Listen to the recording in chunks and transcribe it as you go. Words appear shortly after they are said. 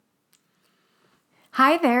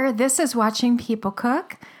Hi there, this is Watching People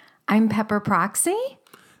Cook. I'm Pepper Proxy.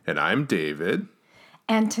 And I'm David.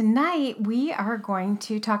 And tonight we are going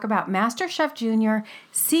to talk about MasterChef Junior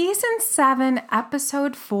Season 7,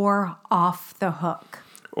 Episode 4, Off the Hook.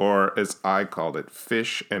 Or as I called it,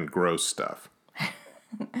 fish and gross stuff.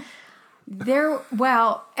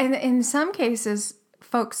 And in some cases,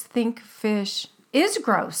 folks think fish is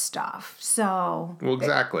gross stuff. So, Well,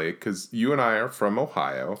 exactly, because you and I are from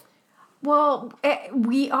Ohio. well,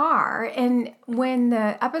 we are. And when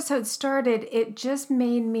the episode started, it just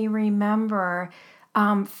made me remember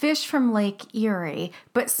fish from Lake Erie,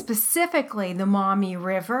 but specifically the Maumee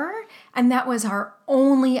River. And that was our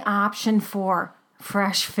only option for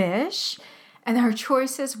fresh fish. And our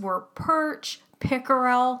choices were perch,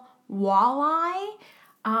 pickerel, walleye.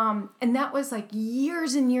 And that was like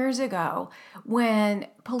years and years ago when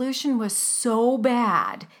pollution was so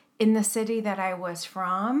bad in the city that I was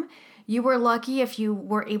from. You were lucky if you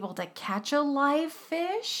were able to catch a live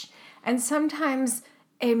fish. And sometimes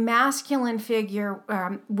a masculine figure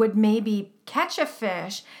would maybe catch a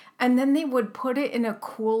fish and then they would put it in a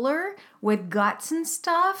cooler with guts and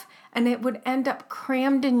stuff, and it would end up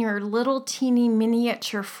crammed in your little teeny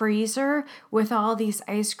miniature freezer with all these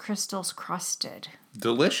ice crystals crusted.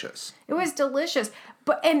 Delicious. It was delicious.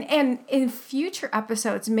 But and in future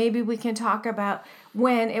episodes, maybe we can talk about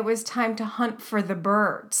when it was time to hunt for the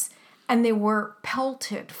birds and they were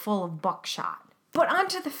pelted full of buckshot. But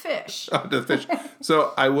onto the fish.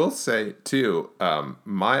 So I will say, too,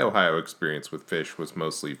 my Ohio experience with fish was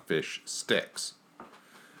mostly fish sticks.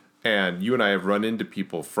 And you and I have run into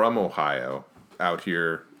people from Ohio out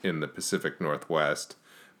here in the Pacific Northwest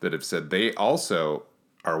that have said they also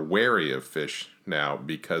are wary of fish now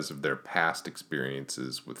because of their past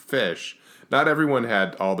experiences with fish. Not everyone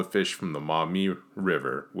had all the fish from the Maumee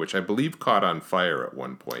River, which I believe caught on fire at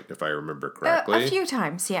one point, if I remember correctly. A few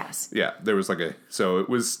times, yes. Yeah, there was so it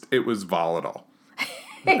was volatile.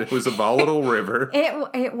 It was a volatile river.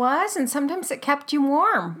 It was, and sometimes it kept you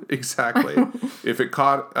warm. Exactly. If it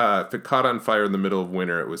caught on fire in the middle of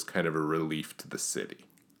winter, it was kind of a relief to the city.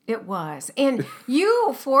 It was. And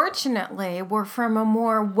you, fortunately, were from a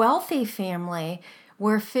more wealthy family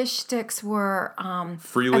where fish sticks were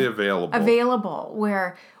freely available.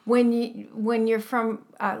 Where when you're from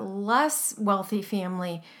a less wealthy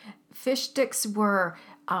family, fish sticks were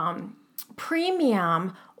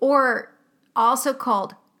premium, or also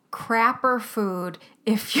called crapper food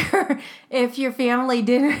if your family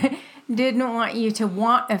didn't want you to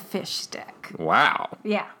want a fish stick. Wow.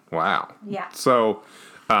 Yeah. Wow. Yeah. So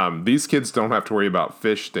these kids don't have to worry about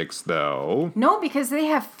fish sticks, though. No, because they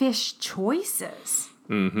have fish choices.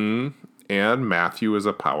 Mm-hmm. And Matthew is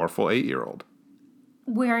a powerful 8-year-old.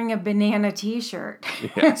 Wearing a banana t-shirt.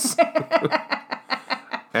 Yes.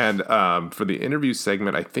 And for the interview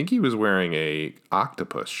segment, I think he was wearing a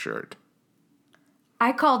octopus shirt.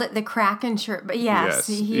 I called it the Kraken shirt, but yes.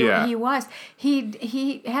 He was.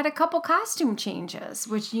 He had a couple costume changes,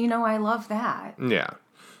 which I love that. Yeah.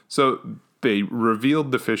 So they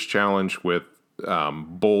revealed the fish challenge with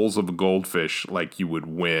bowls of goldfish like you would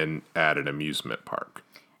win at an amusement park.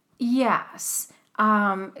 Yes.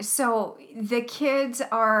 So the kids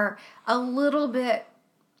are a little bit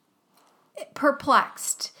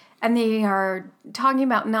perplexed, and they are talking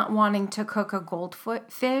about not wanting to cook a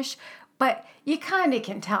goldfish, but you kind of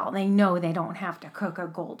can tell they know they don't have to cook a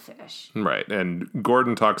goldfish. Right. And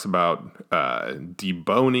Gordon talks about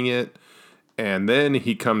deboning it. And then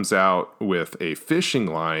he comes out with a fishing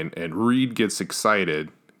line, and Reed gets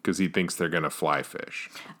excited because he thinks they're going to fly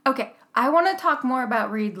fish. Okay, I want to talk more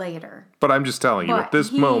about Reed later. But I'm just telling you, at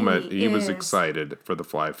this moment, he was excited for the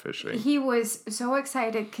fly fishing. He was so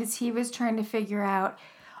excited because he was trying to figure out,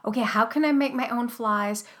 okay, how can I make my own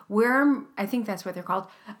flies? I think that's what they're called.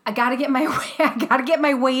 I got to get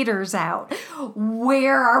my waders out.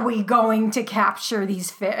 Where are we going to capture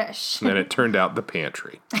these fish? And it turned out the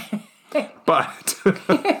pantry. But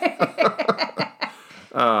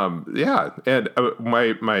yeah, and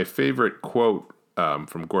my favorite quote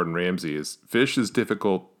from Gordon Ramsay is, "Fish is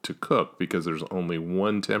difficult to cook because there's only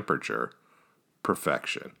one temperature: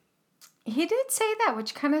 perfection." He did say that,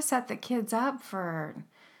 which kind of set the kids up for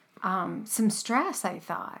some stress, I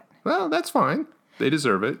thought. Well, that's fine. They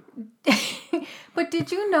deserve it. But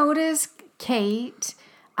did you notice Kate,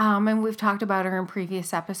 and we've talked about her in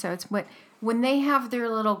previous episodes, but when they have their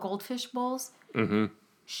little goldfish bowls,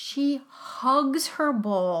 she hugs her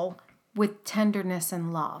bowl with tenderness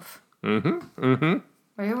and love. It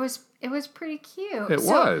was pretty cute. It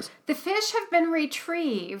was. The fish have been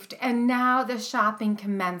retrieved, and now the shopping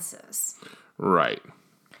commences. Right.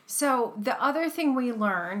 So the other thing we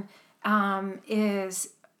learn is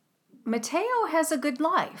Mateo has a good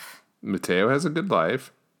life. Mateo has a good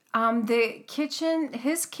life.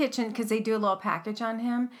 His kitchen, because they do a little package on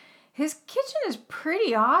him, his kitchen is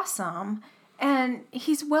pretty awesome, and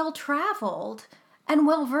he's well-traveled and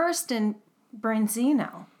well-versed in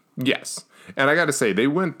branzino. Yes. And I got to say, they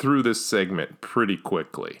went through this segment pretty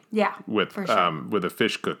quickly. Yeah, with for sure. with the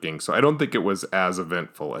fish cooking. So I don't think it was as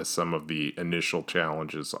eventful as some of the initial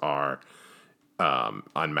challenges are on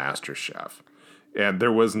MasterChef. And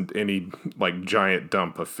there wasn't any like giant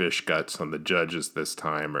dump of fish guts on the judges this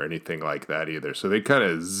time or anything like that either. So they kind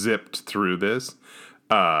of zipped through this.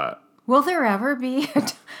 Will there ever be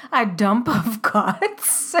a dump of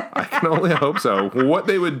guts? I can only hope so. What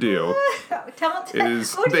they would do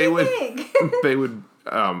is what do they you would think? they would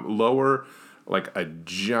lower like a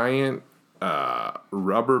giant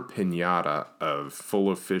rubber piñata full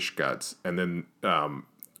of fish guts, and then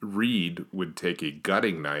Reed would take a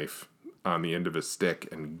gutting knife on the end of a stick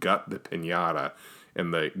and gut the piñata,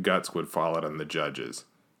 and the guts would fall out on the judges.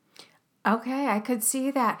 Okay, I could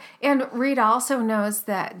see that. And Reed also knows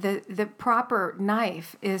that the proper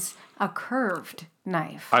knife is a curved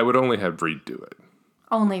knife. I would only have Reed do it.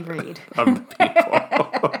 Only Reed. Of the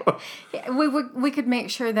people. We could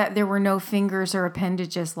make sure that there were no fingers or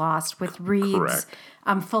appendages lost with Reed's Correct.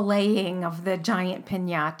 filleting of the giant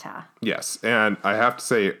piñata. Yes, and I have to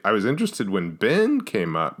say, I was interested when Ben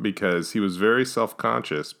came up because he was very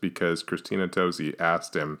self-conscious because Christina Tosi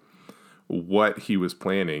asked him what he was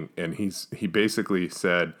planning, and he basically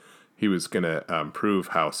said he was going to prove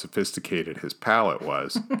how sophisticated his palate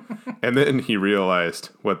was. And then he realized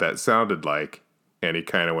what that sounded like, and he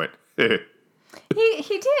kind of went, eh.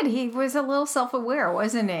 He did. He was a little self-aware,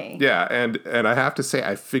 wasn't he? Yeah, and I have to say,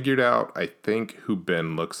 I figured out, I think, who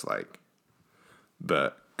Ben looks like.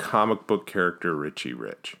 The comic book character Richie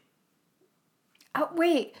Rich. Oh,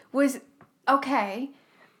 wait, okay.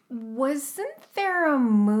 Wasn't there a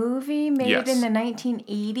movie made Yes. in the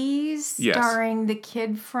 1980s Yes. starring the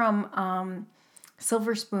kid from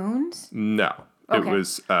Silver Spoons? No, Okay. It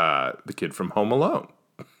was the kid from Home Alone.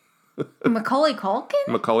 Macaulay Culkin?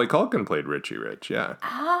 Macaulay Culkin played Richie Rich, yeah.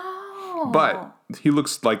 Oh. But he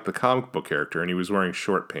looks like the comic book character, and he was wearing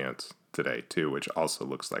short pants today, too, which also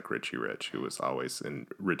looks like Richie Rich, who was always in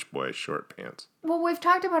Rich Boy short pants. Well, we've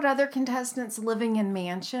talked about other contestants living in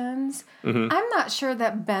mansions. Mm-hmm. I'm not sure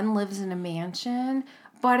that Ben lives in a mansion,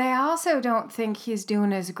 but I also don't think he's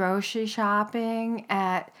doing his grocery shopping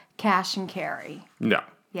at Cash and Carry. No.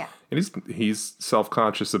 Yeah. And he's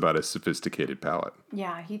self-conscious about his sophisticated palate.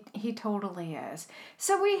 Yeah, he totally is.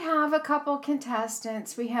 So we have a couple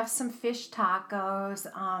contestants. We have some fish tacos.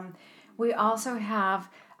 We also have,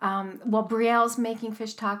 Brielle's making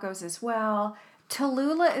fish tacos as well.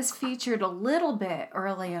 Tallulah is featured a little bit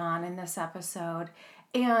early on in this episode.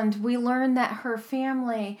 And we learn that her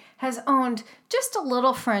family has owned just a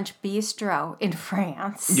little French bistro in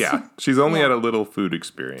France. Yeah, she's only had a little food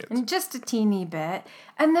experience. And just a teeny bit.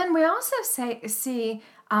 And then we also see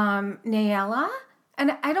Nayela.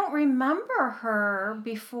 And I don't remember her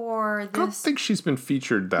before this. I don't think she's been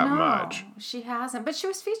featured that much. No, she hasn't. But she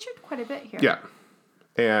was featured quite a bit here. Yeah.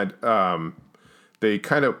 And they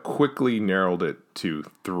kind of quickly narrowed it to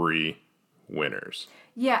 3 winners.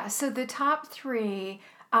 Yeah, so the top 3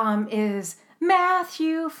 is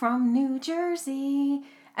Matthew from New Jersey.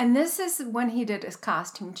 And this is when he did his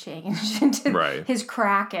costume change into Right. his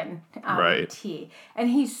Kraken Right. tee. And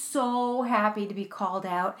he's so happy to be called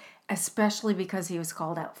out, especially because he was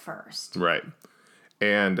called out first. Right.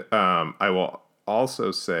 And I will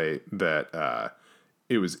also say that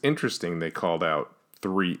it was interesting they called out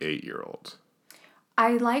 3 8-year-olds.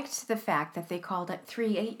 I liked the fact that they called it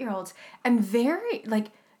 3 8-year-olds. And very,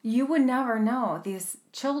 you would never know these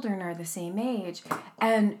children are the same age.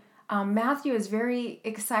 And Matthew is very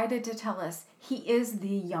excited to tell us he is the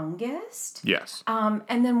youngest. Yes.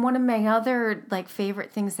 And then one of my other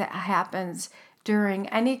favorite things that happens during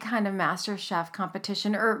any kind of MasterChef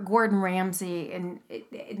competition, or Gordon Ramsay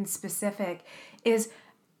in specific, is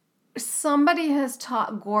somebody has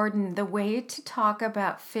taught Gordon the way to talk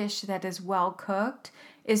about fish that is well cooked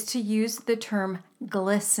is to use the term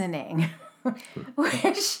glistening,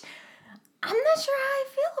 which I'm not sure how I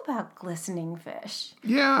feel about glistening fish.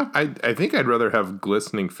 Yeah, I think I'd rather have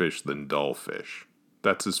glistening fish than dull fish.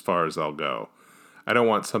 That's as far as I'll go. I don't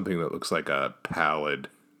want something that looks like a pallid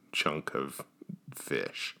chunk of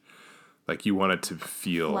fish. Like you want it to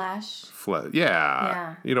feel Flesh.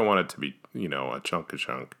 Yeah. You don't want it to be, a chunk of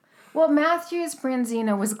chunk. Well, Matthew's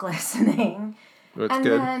branzino was glistening. That's and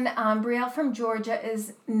good. then Brielle from Georgia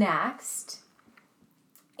is next.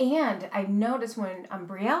 And I noticed when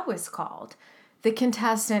Brielle was called the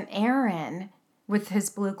contestant Aaron with his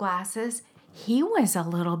blue glasses, he was a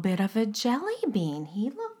little bit of a jelly bean. He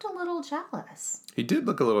looked a little jealous. He did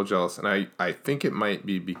look a little jealous, and I think it might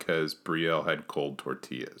be because Brielle had cold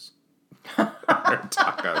tortillas. Or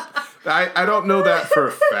tacos. I don't know that for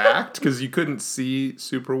a fact because you couldn't see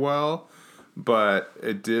super well, but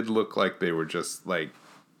it did look like they were just like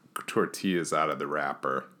tortillas out of the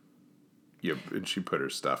wrapper. Yeah, and she put her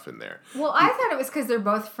stuff in there. Well, I thought it was because they're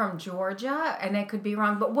both from Georgia, and I could be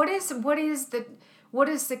wrong. But what is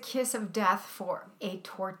the kiss of death for a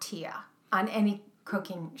tortilla on any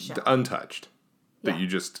cooking show? Untouched. That Yeah. you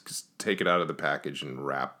just take it out of the package and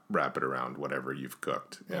wrap it around whatever you've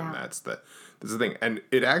cooked, and Yeah. that's the thing. And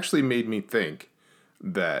it actually made me think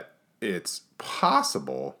that it's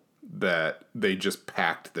possible that they just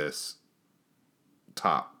packed this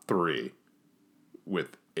top 3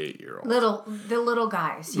 with 8-year-olds. The little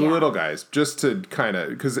guys. The Yeah. little guys, just to kind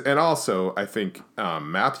of, and also I think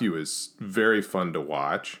Matthew is very fun to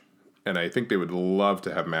watch, and I think they would love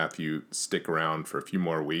to have Matthew stick around for a few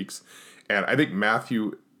more weeks. And I think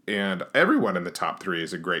Matthew and everyone in the top 3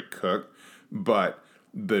 is a great cook, but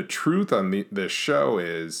the truth on the show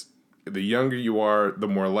is the younger you are, the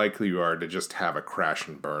more likely you are to just have a crash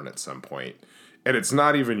and burn at some point. And it's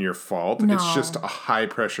not even your fault. No. It's just a high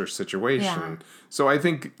pressure situation. Yeah. So I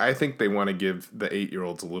think they want to give the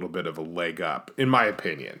 8-year-olds a little bit of a leg up, in my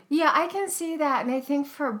opinion. Yeah, I can see that. And I think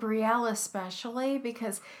for Brielle especially,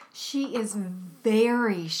 because she is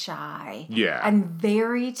very shy. Yeah. And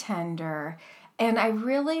very tender. And I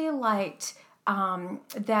really liked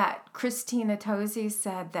that Christina Tosi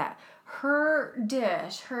said that her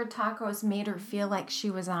dish, her tacos, made her feel like she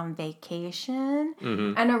was on vacation.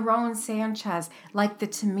 Mm-hmm. And Aron Sanchez liked the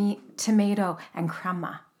tomato and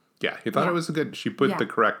crema. Yeah, he thought it was a good. She put Yeah. the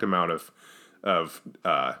correct amount of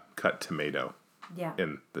cut tomato Yeah.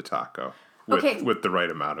 in the taco Okay. with the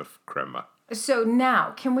right amount of crema. So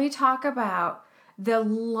now, can we talk about the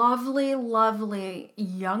lovely, lovely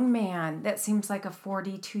young man that seems like a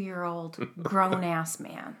 42-year-old grown-ass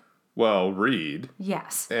man? Well, Reed,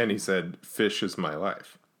 Yes. and he said, "Fish is my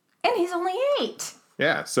life." And he's only 8.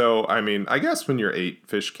 Yeah, so I mean, I guess when you're 8,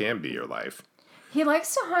 fish can be your life. He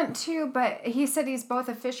likes to hunt too, but he said he's both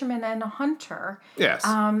a fisherman and a hunter. Yes.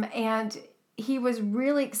 And he was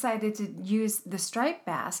really excited to use the striped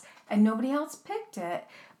bass, and nobody else picked it.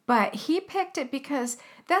 But he picked it because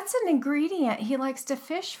that's an ingredient he likes to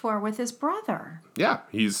fish for with his brother. Yeah,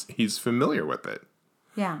 he's familiar with it.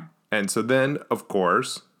 Yeah, And so then, of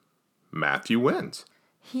course, Matthew wins.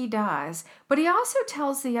 he does. But he also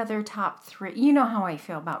tells the other top 3. You know how I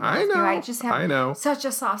feel about I Matthew. know, I just have I know. such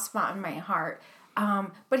a soft spot in my heart.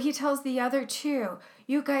 But he tells the other 2,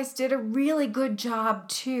 you guys did a really good job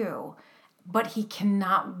too. But he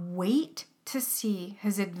cannot wait to see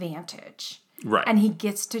his advantage. Right. And he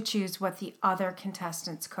gets to choose what the other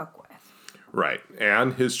contestants cook with. Right.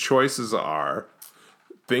 And his choices are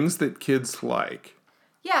things that kids like.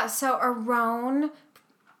 Yeah, so Aron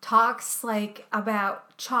talks like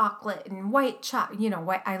about chocolate and white chocolate. You know,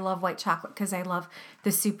 I love white chocolate because I love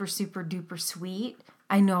the super, super duper sweet.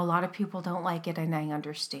 I know a lot of people don't like it, and I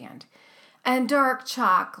understand. And dark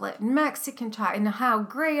chocolate and Mexican chocolate and how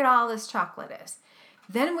great all this chocolate is.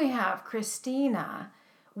 Then we have Christina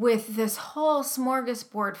with this whole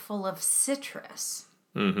smorgasbord full of citrus.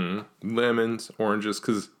 Mm-hmm. Lemons, oranges,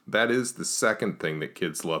 because that is the second thing that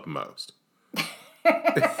kids love most.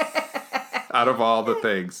 Out of all the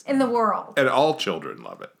things. In the world. And all children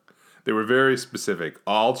love it. They were very specific.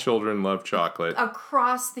 All children love chocolate.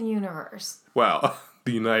 Across the universe. Well,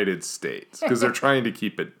 the United States, because they're trying to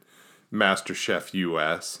keep it MasterChef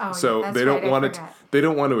US. Oh, so yeah, that's they don't right, I want forgot. they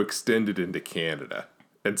don't want to extend it into Canada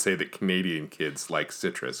and say that Canadian kids like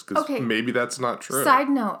citrus, because Okay. maybe that's not true. Side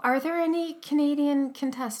note, are there any Canadian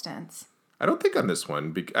contestants? I don't think on this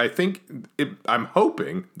one. I'm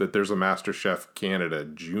hoping that there's a MasterChef Canada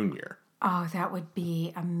Junior. Oh, that would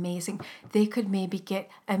be amazing. They could maybe get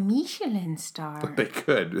a Michelin star. They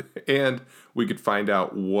could. And we could find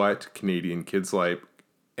out what Canadian kids like.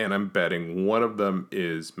 And I'm betting one of them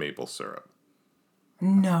is maple syrup.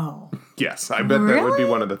 No. Yes, I bet that would be Really?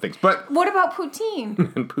 one of the things. But What about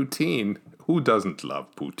poutine? and poutine, who doesn't love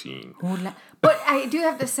poutine? But I do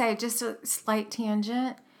have to say, just a slight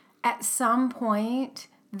tangent, at some point,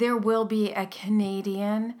 there will be a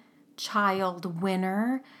Canadian child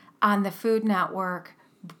winner on the Food Network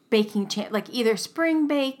baking, like either spring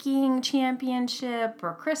baking championship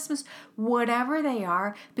or Christmas, whatever they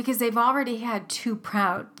are, because they've already had 2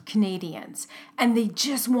 proud Canadians and they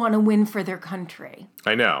just want to win for their country.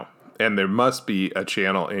 I know. And there must be a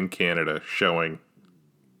channel in Canada showing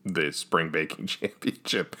the spring baking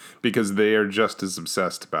championship because they are just as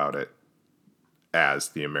obsessed about it as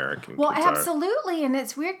the American Well, kids are. absolutely. And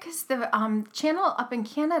it's weird because the channel up in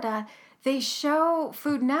Canada, they show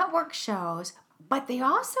Food Network shows, but they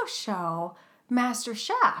also show Master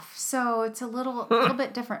Chef. So it's a little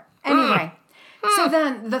bit different. Anyway, so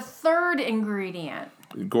then the third ingredient.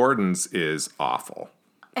 Gordon's is awful.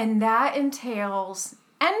 And that entails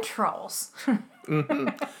entrails.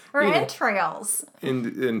 Or entrails.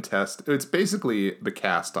 It's basically the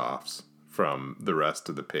cast-offs from the rest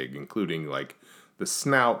of the pig, including like the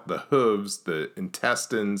snout, the hooves, the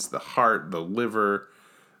intestines, the heart, the liver,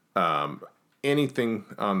 anything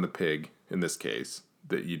on the pig in this case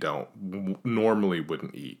that you normally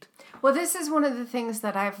wouldn't eat. Well, this is one of the things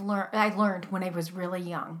that I learned when I was really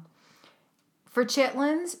young. For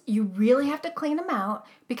chitlins, you really have to clean them out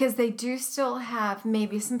because they do still have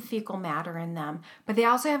maybe some fecal matter in them, but they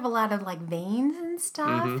also have a lot of like veins and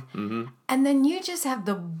stuff. And then you just have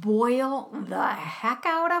to boil the heck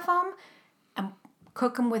out of them and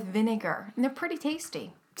cook them with vinegar, and they're pretty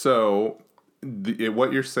tasty. So,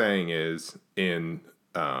 what you're saying is in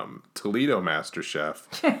Toledo MasterChef.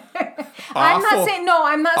 I'm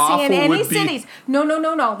not saying any be... cities.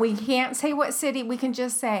 No. We can't say what city. We can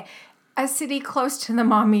just say a city close to the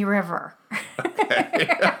Maumee River. Okay.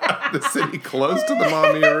 The city close to the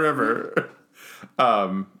Maumee River.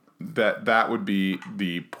 That would be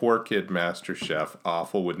the poor kid MasterChef.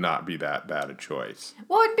 Awful would not be that bad a choice.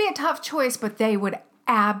 Well, it'd be a tough choice, but they would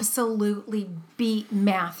absolutely beat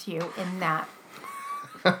Matthew in that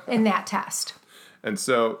test. And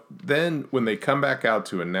so then when they come back out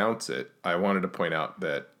to announce it, I wanted to point out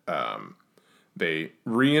that they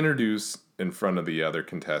reintroduce in front of the other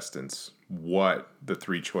contestants what the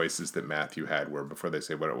three choices that Matthew had were before they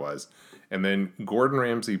say what it was. And then Gordon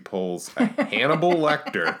Ramsay pulls a Hannibal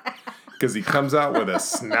Lecter because he comes out with a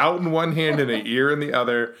snout in one hand and an ear in the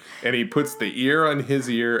other, and he puts the ear on his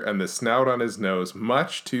ear and the snout on his nose,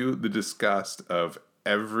 much to the disgust of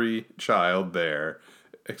every child there.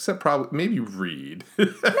 Except probably maybe Reed. No,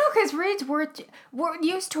 because Reed's we're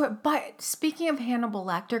used to it. But speaking of Hannibal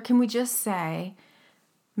Lecter, can we just say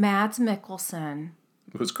Mads Mikkelsen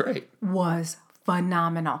was great. Was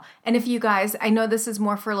phenomenal. And if you guys, I know this is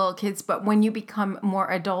more for little kids, but when you become more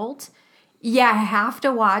adult, you have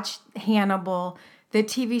to watch Hannibal, the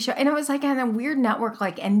TV show. And it was like on a weird network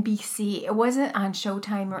like NBC. It wasn't on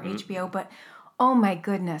Showtime or HBO, but oh my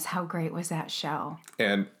goodness, how great was that show?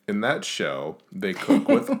 And in that show, they cook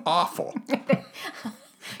with offal.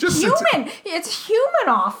 Just it's human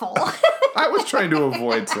offal. I was trying to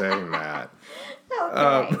avoid saying that.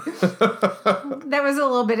 Okay. That was a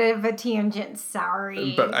little bit of a tangent,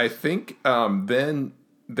 sorry. But I think then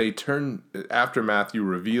they turn, after Matthew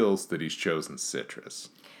reveals that he's chosen citrus.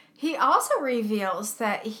 He also reveals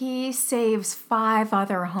that he saves 5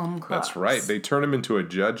 other home cooks. That's right. They turn him into a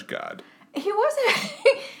judge god. He wasn't.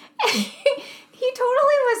 He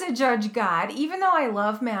totally was a judge god, even though I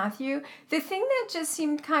love Matthew. The thing that just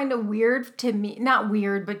seemed kind of weird to me, not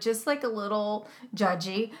weird, but just like a little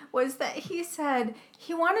judgy, was that he said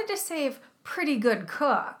he wanted to save pretty good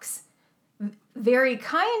cooks, very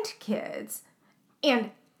kind kids, and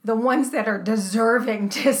the ones that are deserving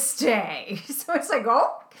to stay. So it's like,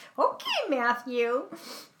 oh, okay, Matthew.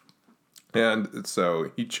 And so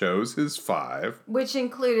he chose his 5. Which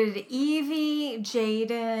included Evie,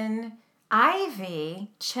 Jaden, Ivy,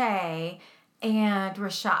 Che, and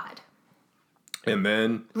Rashad. And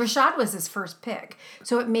then Rashad was his first pick.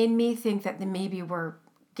 So it made me think that they maybe were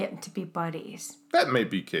getting to be buddies. That may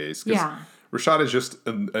be the case. Yeah. Rashad is just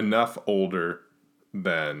enough older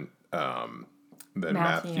than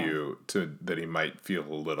Matthew that he might feel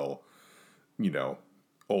a little,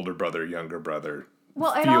 older brother, younger brother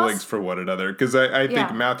feelings for one another. Because I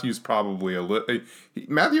think Matthew's probably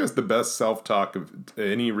Matthew has the best self-talk of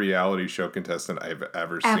any reality show contestant I've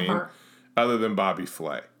ever seen, other than Bobby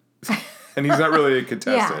Flay. And he's not really a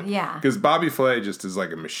contestant. Yeah. Because Bobby Flay just is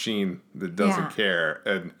like a machine that doesn't care.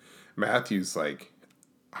 And Matthew's like,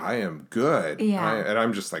 I am good. Yeah. And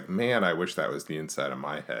I'm just like, man, I wish that was the inside of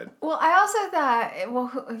my head. Well, I also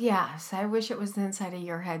thought, yes, I wish it was the inside of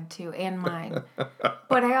your head too, and mine.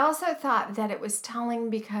 But I also thought that it was telling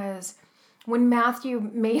because when Matthew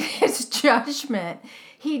made his judgment,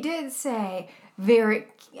 he did say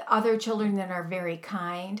other children that are very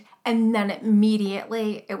kind, and then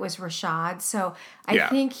immediately it was Rashad. So I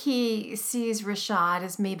think he sees Rashad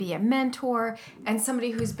as maybe a mentor and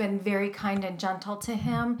somebody who's been very kind and gentle to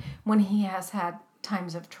him when he has had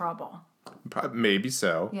times of trouble. Maybe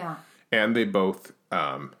so. Yeah. And they both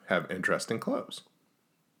have interesting clothes.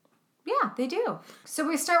 Yeah, they do. So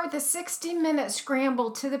we start with a 60-minute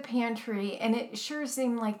scramble to the pantry, and it sure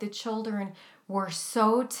seemed like the children were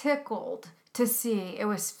so tickled to see it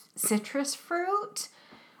was citrus fruit.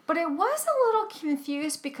 But I was a little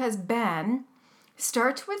confused because Ben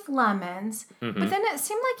starts with lemons, but then it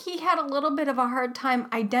seemed like he had a little bit of a hard time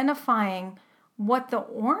identifying what the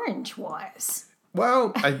orange was. Well,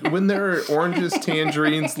 when there are oranges,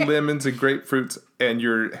 tangerines, lemons, and grapefruits, and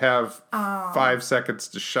you have 5 seconds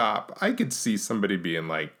to shop, I could see somebody being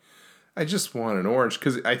like, I just want an orange.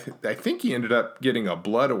 Because I think he ended up getting a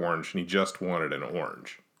blood orange, and he just wanted an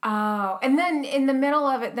orange. Oh, and then in the middle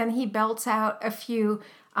of it, then he belts out a few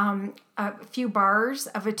bars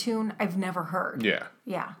of a tune I've never heard. Yeah.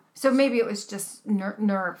 Yeah. So maybe it was just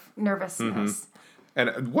nervousness.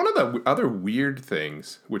 And one of the other weird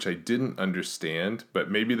things, which I didn't understand, but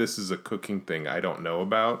maybe this is a cooking thing I don't know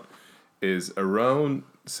about, is Aaron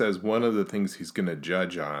says one of the things he's going to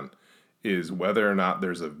judge on is whether or not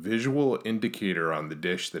there's a visual indicator on the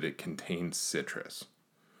dish that it contains citrus.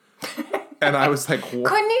 And I was like, what?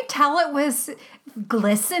 Couldn't you tell it was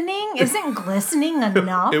glistening? Isn't glistening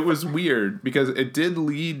enough? It was weird because it did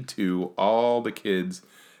lead to all the kids,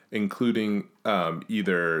 including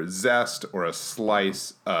either zest or a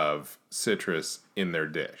slice of citrus in their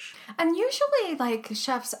dish. And usually, like,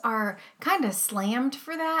 chefs are kind of slammed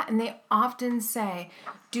for that, and they often say,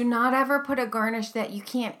 do not ever put a garnish that you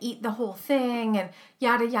can't eat the whole thing, and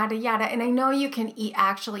yada, yada, yada. And I know you can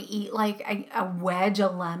actually eat, like, a wedge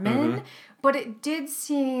of lemon, but it did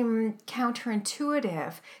seem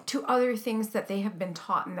counterintuitive to other things that they have been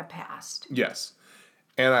taught in the past. Yes.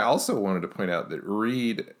 And I also wanted to point out that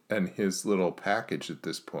Reed and his little package at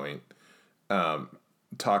this point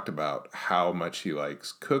talked about how much he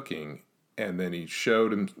likes cooking. And then he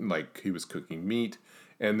showed him, like, he was cooking meat.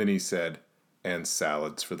 And then he said, and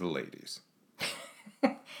salads for the ladies.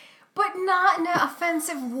 But not in an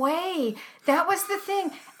offensive way. That was the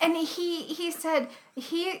thing. And he said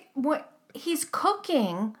he's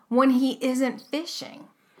cooking when he isn't fishing.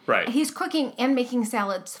 Right. He's cooking and making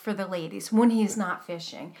salads for the ladies when he's not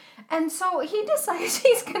fishing. And so he decides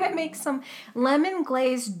he's going to make some lemon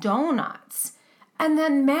glazed donuts. And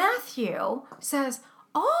then Matthew says,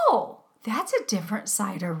 oh, that's a different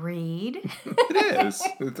side of Reed. It is.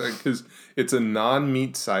 Because it's a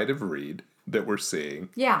non-meat side of Reed that we're seeing.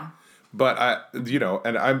 Yeah. But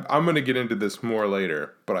and I'm going to get into this more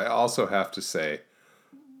later, but I also have to say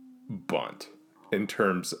bunt in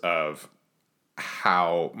terms of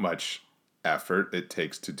how much effort it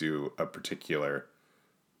takes to do a particular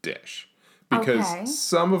dish. Because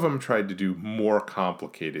some of them tried to do more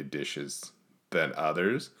complicated dishes than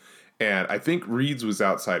others. And I think Reed's was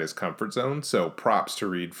outside his comfort zone, so props to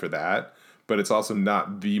Reed for that. But it's also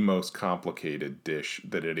not the most complicated dish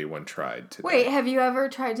that anyone tried today. Wait, have you ever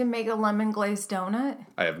tried to make a lemon glazed donut?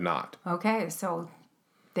 I have not. Okay, so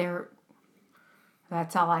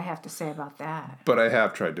that's all I have to say about that. But I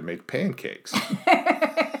have tried to make pancakes.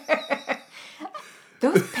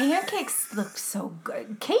 Those pancakes look so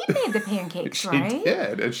good. Kate made the pancakes, right? She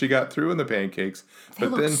did, and she got through in the pancakes. They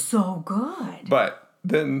look so good. But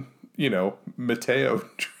then, Mateo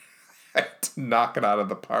tried to knock it out of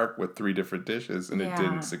the park with 3 different dishes, and it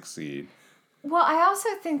didn't succeed. Well, I also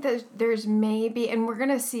think that there's maybe, and we're going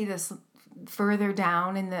to see this further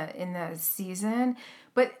down in the season,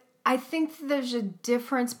 but I think that there's a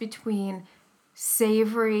difference between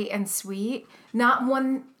savory and sweet. Not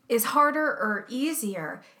one is harder or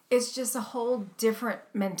easier. It's just a whole different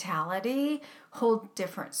mentality, whole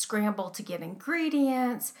different scramble to get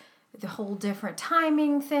ingredients, the whole different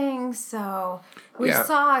timing thing. So we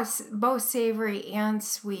saw both savory and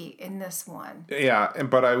sweet in this one. Yeah,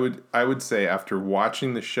 but I would say after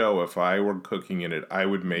watching the show, if I were cooking in it, I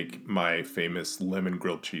would make my famous lemon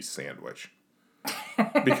grilled cheese sandwich.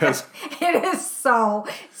 Because it is so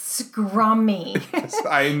scrummy.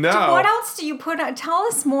 I know. What else do you put on? Tell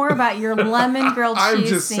us more about your lemon grilled cheese I'm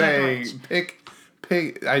just sandwich.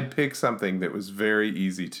 saying, I'd pick something that was very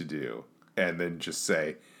easy to do, and then just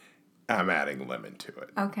say, I'm adding lemon to it.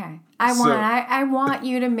 Okay. I want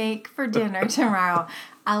you to make for dinner tomorrow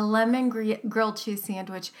a lemon grilled cheese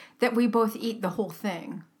sandwich that we both eat the whole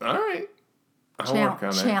thing. All right. I'll work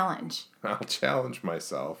on challenge. I'll challenge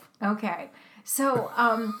myself. Okay. So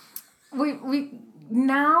we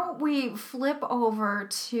flip over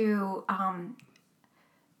to an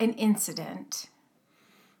incident.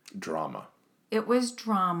 Drama. It was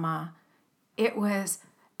drama. It was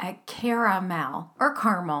a caramel or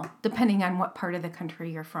caramel, depending on what part of the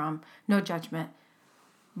country you're from. No judgment.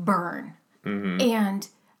 Burn. Mm-hmm. And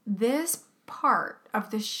this part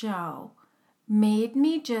of the show made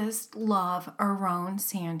me just love Aaron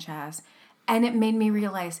Sanchez. And it made me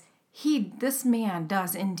realize this man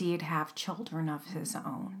does indeed have children of his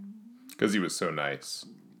own. Because he was so nice.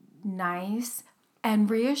 Nice and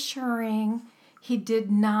reassuring. He did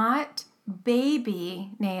not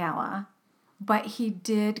baby Nayela, but he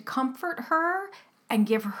did comfort her and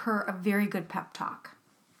give her a very good pep talk.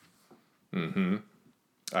 Mm-hmm.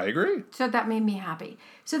 I agree. So that made me happy.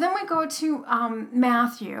 So then we go to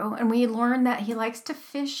Matthew, and we learn that he likes to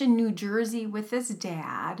fish in New Jersey with his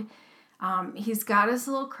dad. He's got his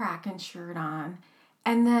little Kraken shirt on.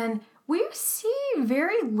 And then we see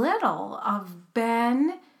very little of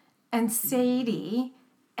Ben and Sadie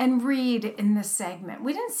and Reed in this segment.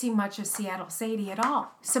 We didn't see much of Seattle Sadie at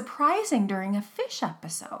all. Surprising during a fish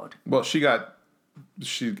episode. Well, she's out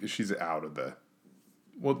of the...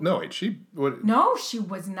 Well, no, wait, No, she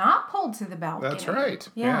was not pulled to the balcony. That's right.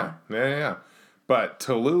 Yeah. But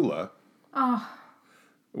Tallulah,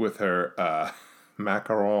 with her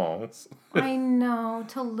macarons. I know,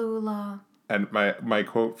 Tallulah. And my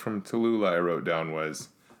quote from Tallulah I wrote down was,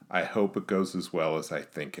 "I hope it goes as well as I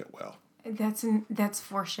think it will." That's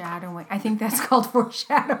foreshadowing. I think that's called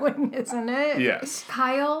foreshadowing, isn't it? Yes.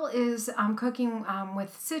 Kyle is cooking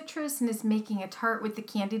with citrus and is making a tart with the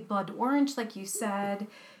candied blood orange, like you said.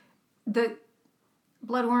 The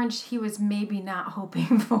blood orange he was maybe not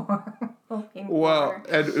hoping for. And we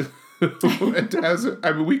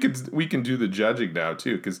can do the judging now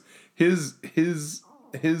too, because his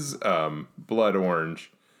blood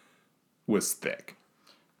orange was thick.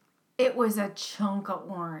 It was a chunk of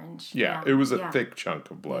orange. Yeah, it was a thick chunk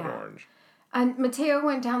of blood orange. And Mateo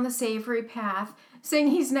went down the savory path, saying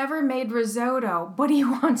he's never made risotto, but he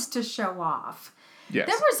wants to show off. Yes.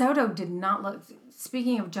 That risotto did not look,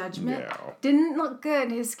 speaking of judgment, didn't look good.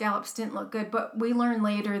 His scallops didn't look good, but we learned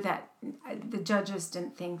later that the judges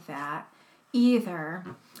didn't think that either.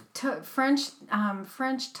 French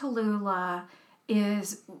Tallulah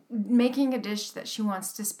is making a dish that she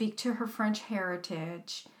wants to speak to her French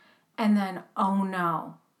heritage. And then, oh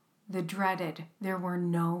no, the dreaded, there were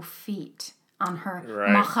no feet on her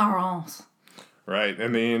macarons. Right,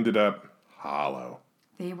 and they ended up hollow.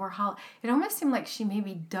 They were hollow. It almost seemed like she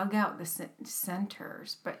maybe dug out the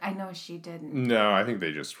centers, but I know she didn't. No, I think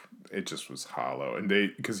it just was hollow. And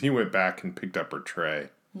because he went back and picked up her tray.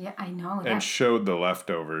 Yeah, I know. And showed the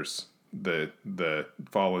leftovers, the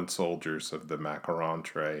fallen soldiers of the macaron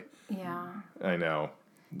tray. Yeah. I know.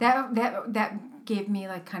 That gave me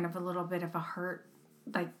like kind of a little bit of a hurt,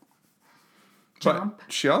 like, jump.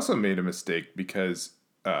 But she also made a mistake because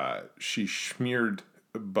she smeared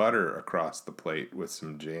butter across the plate with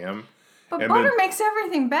some jam. But butter makes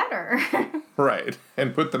everything better. Right.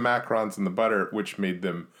 And put the macarons in the butter, which made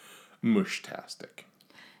them mush-tastic.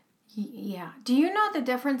 Yeah. Do you know the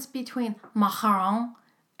difference between macaron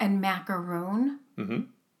and macaroon? Mm-hmm.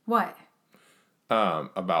 What?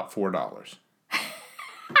 About $4.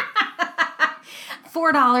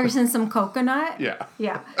 $4 and some coconut. Yeah.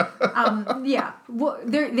 Yeah. Yeah. Well,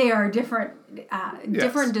 they are different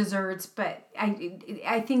desserts, but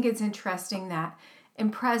I think it's interesting that in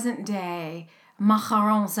present day,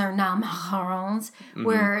 macarons are now macarons,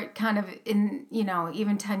 where kind of in,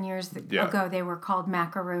 even 10 years ago, they were called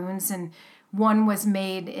macaroons, and one was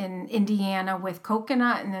made in Indiana with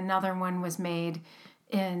coconut and another one was made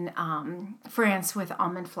in France with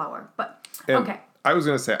almond flour. But, okay. I was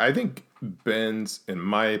going to say, I think Ben's, in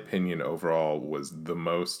my opinion, overall, was the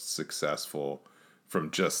most successful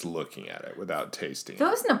from just looking at it without tasting it.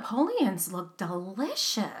 Those Napoleons look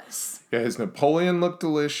delicious. Yeah, his Napoleon looked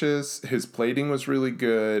delicious. His plating was really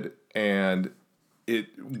good. And it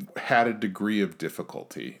had a degree of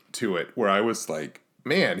difficulty to it where I was like,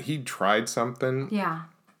 man, he tried something. Yeah.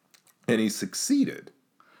 And he succeeded.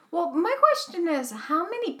 Well, my question is, how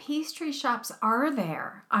many pastry shops are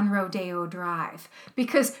there on Rodeo Drive?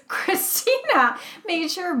 Because Christina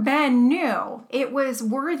made sure Ben knew it was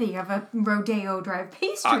worthy of a Rodeo Drive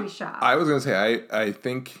pastry shop. I was going to say, I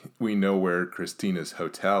think we know where Christina's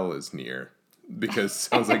hotel is near. Because it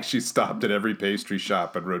sounds like she stopped at every pastry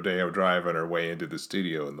shop on Rodeo Drive on her way into the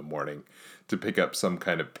studio in the morning to pick up some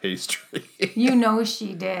kind of pastry. You know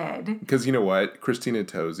she did. Because you know what? Christina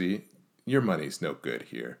Tosi, your money's no good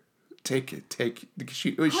here. Take it.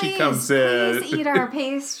 She comes in. Please eat our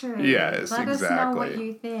pastry. Yes, Let us know what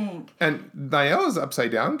you think. And Niela's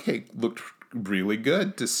upside down cake looked really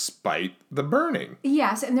good despite the burning.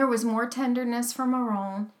 Yes, and there was more tenderness from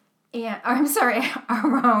Aaron.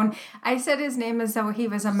 Aaron. I said his name as though he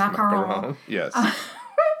was a macaron. Yes.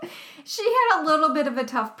 She had a little bit of a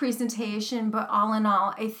tough presentation, but all in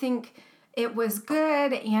all, I think it was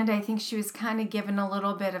good, and I think she was kind of given a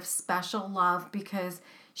little bit of special love because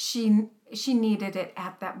she needed it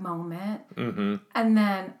at that moment. Mm-hmm. And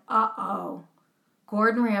then,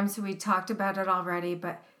 Gordon Ramsay, we talked about it already,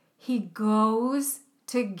 but he goes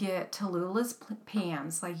to get Tallulah's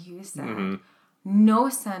pans, like you said, no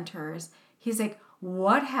centers. He's like,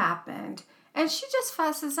 what happened? And she just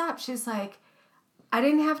fusses up. She's like, I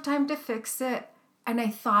didn't have time to fix it, and I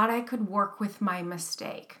thought I could work with my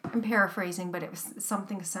mistake. I'm paraphrasing, but it was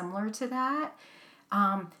something similar to that.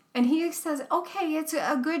 And he says, okay, it's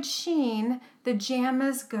a good sheen. The jam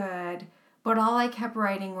is good. But all I kept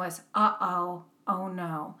writing was, oh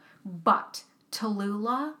no. But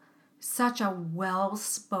Tallulah, such a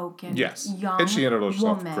well-spoken young and she handled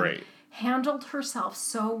herself woman, great. handled herself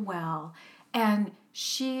so well. And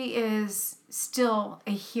she is still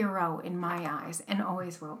a hero in my eyes and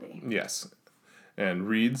always will be. Yes. And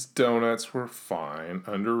Reed's donuts were fine,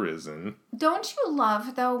 underrisen. Don't you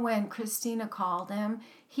love, though, when Christina called him,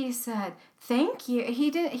 he said, thank you.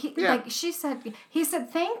 She said, he said,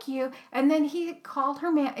 thank you. And then he called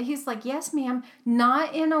her, he's like, yes, ma'am.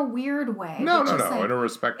 Not in a weird way. No, like, in a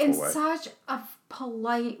respectful way. In such a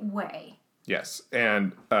polite way. Yes.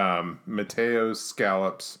 And Mateo's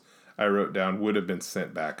scallops, I wrote down, would have been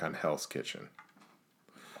sent back on Hell's Kitchen.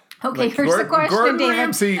 Okay, here's the question, Gordon David.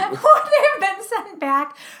 Ramsay, would they have been sent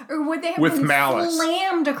back, or would they have with been malice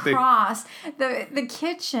slammed across the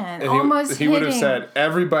kitchen, almost he would have said,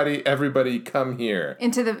 "Everybody, come here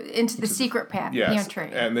into the secret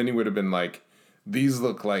pantry." And then he would have been like, "These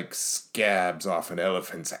look like scabs off an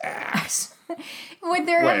elephant's ass." Would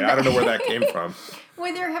there? I don't know where that came from.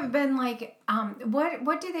 Would there have been like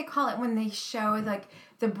what do they call it when they show like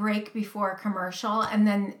the break before a commercial, and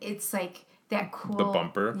then it's like. That cool. The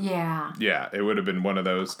bumper? Yeah. Yeah, it would have been one of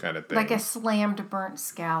those kind of things. Like a slammed burnt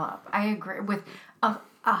scallop. I agree. With a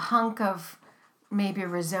hunk of maybe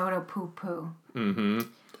risotto poo-poo. Mm-hmm.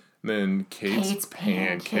 Then Kate's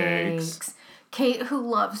pancakes. Kate, who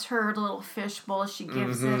loves her little fishbowl, she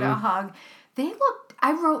gives it a hug. They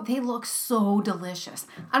look so delicious.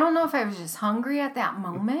 I don't know if I was just hungry at that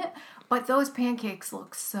moment, but those pancakes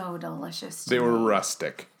look so delicious to me. They were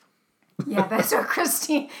rustic. Yeah, that's what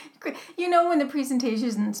Christine... You know when the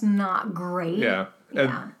presentation's not great? Yeah.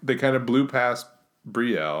 And they kind of blew past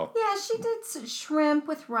Brielle. Yeah, she did shrimp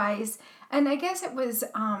with rice. And I guess it was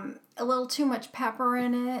a little too much pepper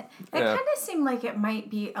in it. It kind of seemed like it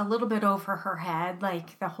might be a little bit over her head,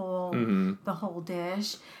 like the whole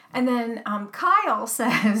dish. And then Kyle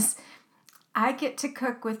says... I get to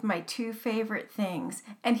cook with my two favorite things.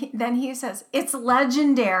 And then he says, it's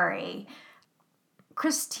legendary.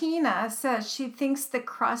 Christina says she thinks the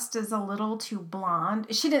crust is a little too blonde.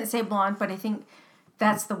 She didn't say blonde, but I think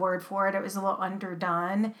that's the word for it. It was a little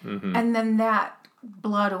underdone. Mm-hmm. And then that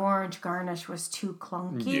blood orange garnish was too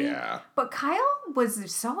clunky. Yeah. But Kyle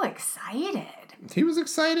was so excited. He was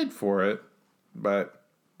excited for it, but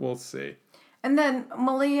we'll see. And then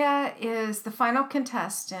Malia is the final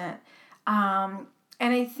contestant. And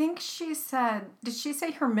I think she said, did she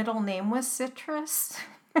say her middle name was Citrus?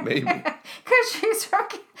 Maybe. Because she's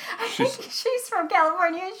from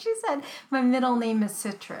California, and she said, my middle name is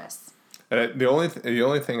Citrus. And the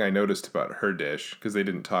only thing I noticed about her dish, because they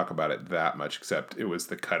didn't talk about it that much, except it was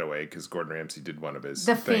the cutaway, because Gordon Ramsay did one of his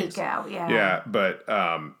things. Fake out, yeah. Yeah, but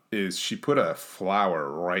is she put a flower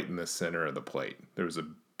right in the center of the plate. There was a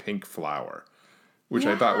pink flower, which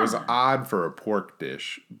I thought was odd for a pork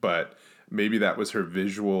dish, but maybe that was her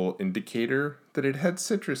visual indicator that it had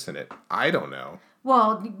citrus in it. I don't know.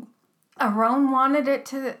 Well, Aaron wanted it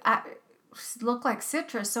to look like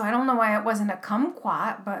citrus, so I don't know why it wasn't a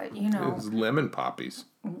kumquat, but you know. It was lemon poppies.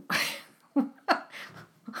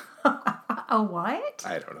 A what?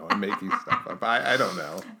 I don't know. I'm making stuff up. I don't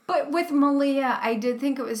know. But with Malia, I did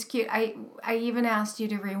think it was cute. I even asked you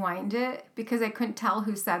to rewind it because I couldn't tell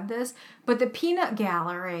who said this. But the peanut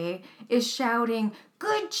gallery is shouting,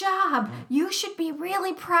 "Good job! You should be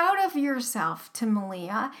really proud of yourself," to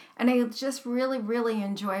Malia. And I just really, really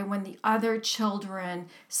enjoy when the other children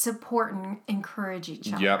support and encourage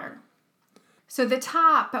each other. Yep. So the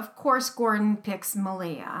top, of course, Gordon picks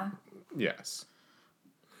Malia. Yes.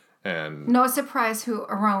 And no surprise who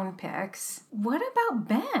Aaron picks. What about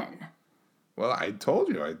Ben? Well, I told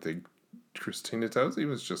you, I think Christina Tosi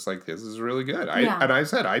was just like, this is really good. Yeah. And I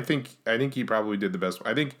said, I think he probably did the best.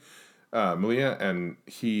 I think Malia and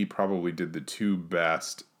he probably did the two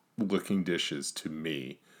best looking dishes to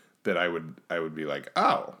me that I would be like,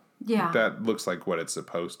 oh, yeah, that looks like what it's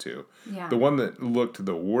supposed to. Yeah. The one that looked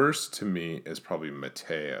the worst to me is probably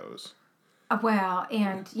Mateo's. Well,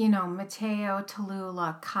 and, you know, Mateo,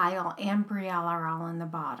 Tallulah, Kyle, and Brielle are all in the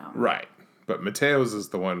bottom. Right. But Mateo's is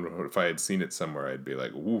the one, if I had seen it somewhere, I'd be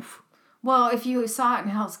like, woof. Well, if you saw it in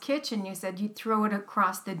Hell's Kitchen, you said you'd throw it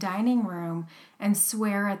across the dining room and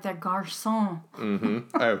swear at the garçon.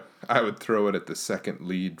 Mm-hmm. I would throw it at the second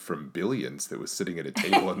lead from Billions that was sitting at a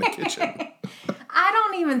table in the kitchen. I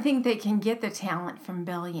don't even think they can get the talent from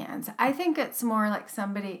Billions. I think it's more like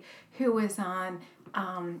somebody who was on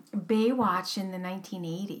Baywatch in the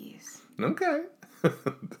 1980s. Okay.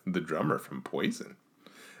 The drummer from Poison.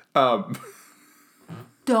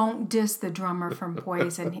 Don't diss the drummer from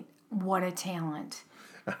Poison. What a talent.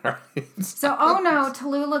 All right. So, oh no,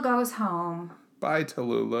 Tallulah goes home. Bye,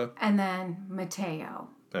 Tallulah. And then Mateo.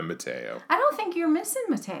 And Mateo. I don't think you're missing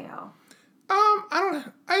Mateo. I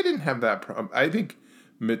didn't have that problem. I think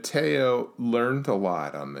Mateo learned a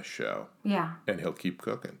lot on the show. Yeah. And he'll keep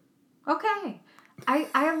cooking. Okay.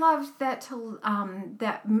 I loved that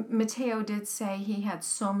that Mateo did say he had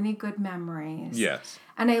so many good memories. Yes.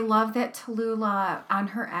 And I love that Tallulah, on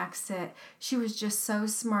her exit, she was just so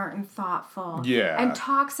smart and thoughtful. Yeah. And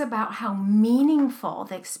talks about how meaningful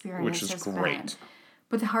the experience Which is has great. been.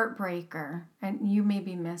 But the heartbreaker, and you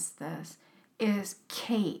maybe missed this, is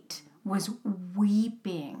Kate was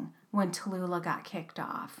weeping when Tallulah got kicked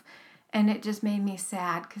off. And it just made me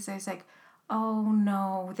sad because I was like, oh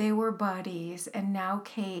no, they were buddies, and now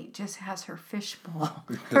Kate just has her fishbowl.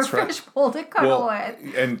 That's right. Fishbowl to cuddle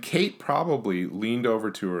with. And Kate probably leaned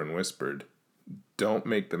over to her and whispered, "Don't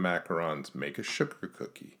make the macarons. Make a sugar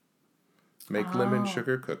cookie. Make lemon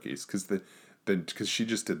sugar cookies." Because she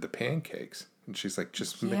just did the pancakes, and she's like,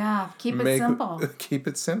 "Just keep it simple. Keep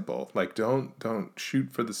it simple. Like don't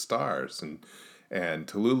shoot for the stars." And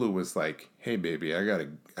Tallulah was like, "Hey, baby, I gotta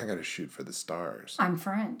shoot for the stars. I'm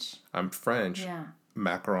French. Yeah.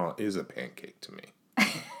 Macaron is a pancake to me."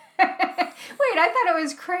 Wait, I thought it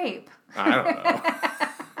was crepe. I don't know.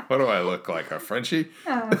 What do I look like, a Frenchie?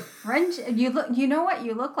 French. You know what?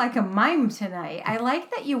 You look like a mime tonight. I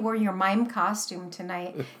like that you wore your mime costume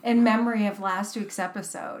tonight in memory of last week's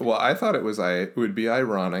episode. Well, I thought it would be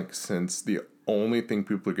ironic, since the only thing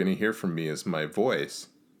people are going to hear from me is my voice,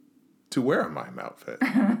 to wear a mime outfit.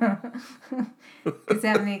 Because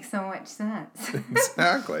that makes so much sense.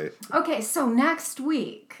 Exactly. Okay, so next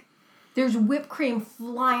week, there's whipped cream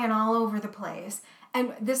flying all over the place.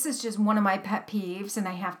 And this is just one of my pet peeves, and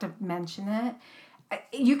I have to mention it.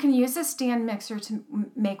 You can use a stand mixer to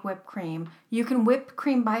make whipped cream. You can whip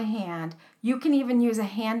cream by hand. You can even use a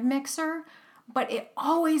hand mixer. But it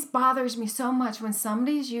always bothers me so much when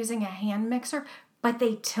somebody's using a hand mixer, but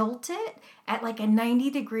they tilt it at like a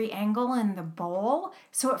 90-degree angle in the bowl,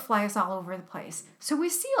 so it flies all over the place. So we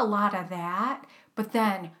see a lot of that. But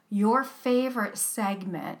then your favorite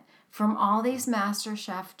segment from all these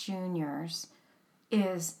MasterChef Juniors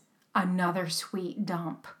is another sweet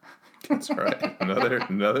dump. That's right.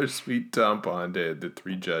 Another sweet dump onto the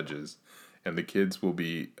three judges, and the kids will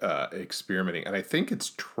be experimenting. And I think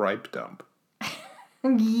it's tripe dump.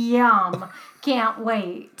 Yum. Can't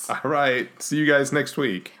wait. All right. See you guys next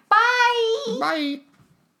week. Bye. Bye.